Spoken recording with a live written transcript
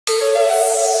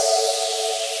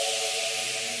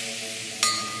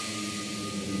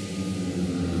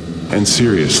And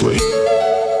seriously,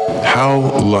 how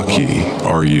lucky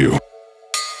are you?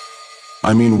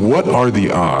 I mean, what are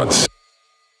the odds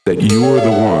that you're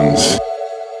the ones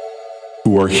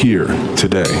who are here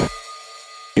today?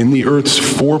 In the Earth's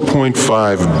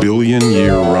 4.5 billion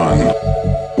year run,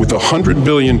 with 100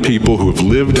 billion people who have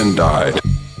lived and died,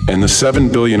 and the 7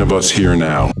 billion of us here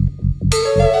now,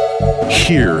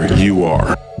 here you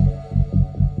are.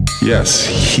 Yes,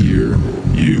 here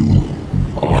you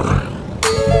are.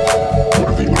 What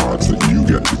are the odds that you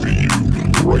get to be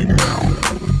you right now?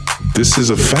 This is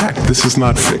a fact. This is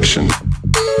not fiction.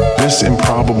 This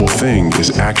improbable thing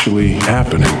is actually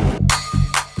happening.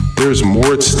 There's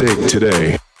more at stake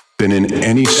today than in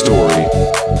any story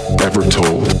ever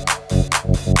told.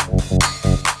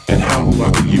 And how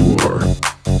lucky you are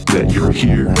that you're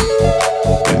here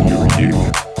and you're you.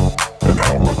 And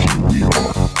how lucky we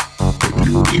are that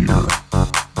you're here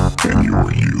and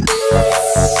you're you.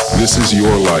 This is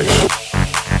your life.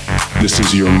 This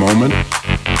is your moment,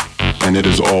 and it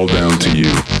is all down to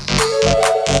you.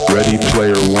 Ready,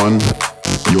 player one,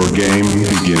 your game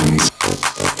begins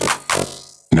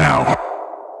now.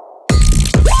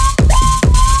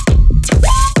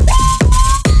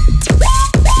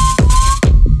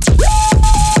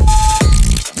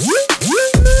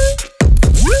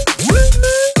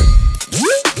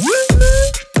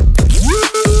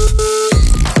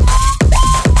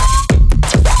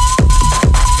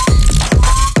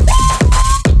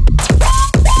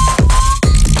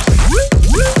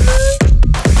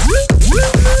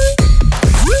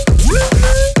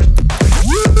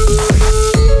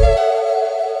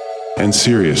 And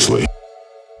seriously,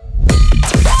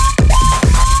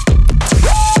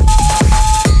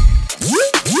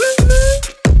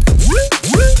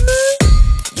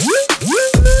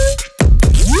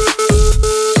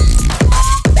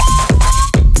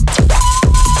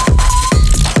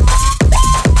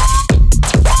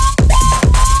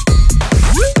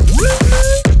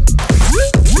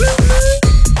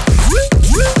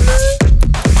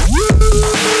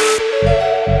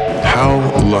 how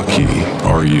lucky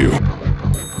are you?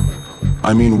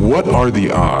 I mean, what are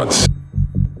the odds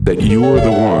that you're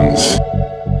the ones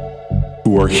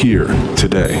who are here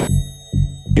today?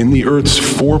 In the Earth's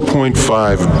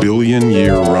 4.5 billion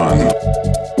year run,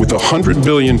 with 100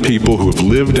 billion people who have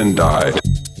lived and died,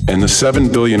 and the 7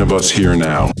 billion of us here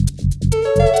now,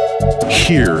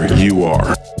 here you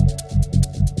are.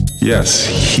 Yes,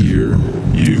 here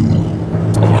you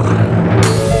are.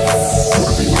 What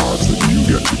are the odds that you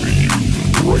get to be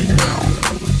you right now?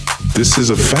 This is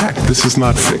a fact. This is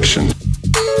not fiction.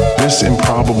 This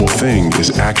improbable thing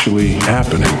is actually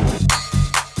happening.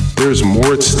 There's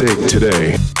more at stake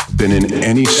today than in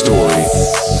any story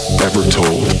ever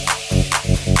told.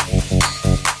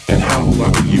 And how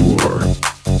lucky you are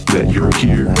that you're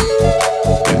here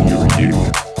and you're you.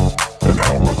 And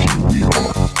how lucky we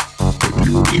are that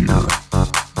you're here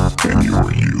and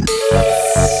you're you.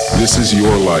 This is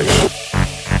your life.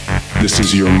 This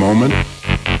is your moment,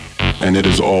 and it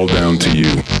is all down to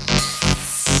you.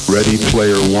 Ready,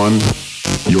 player one,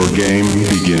 your game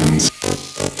begins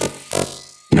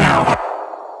now.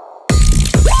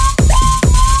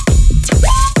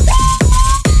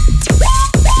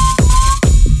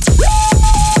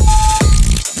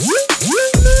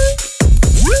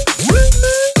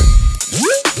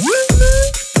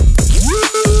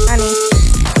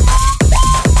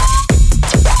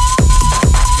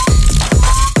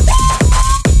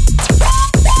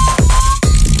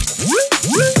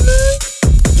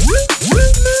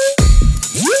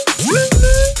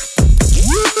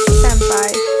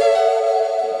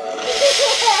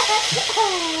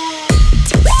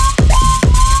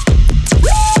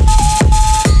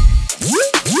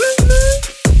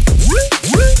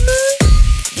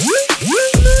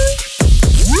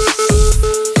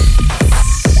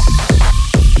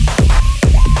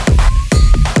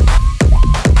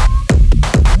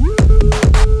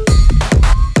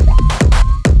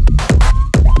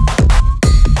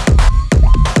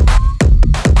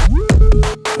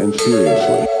 And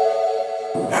seriously,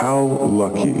 how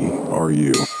lucky are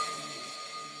you?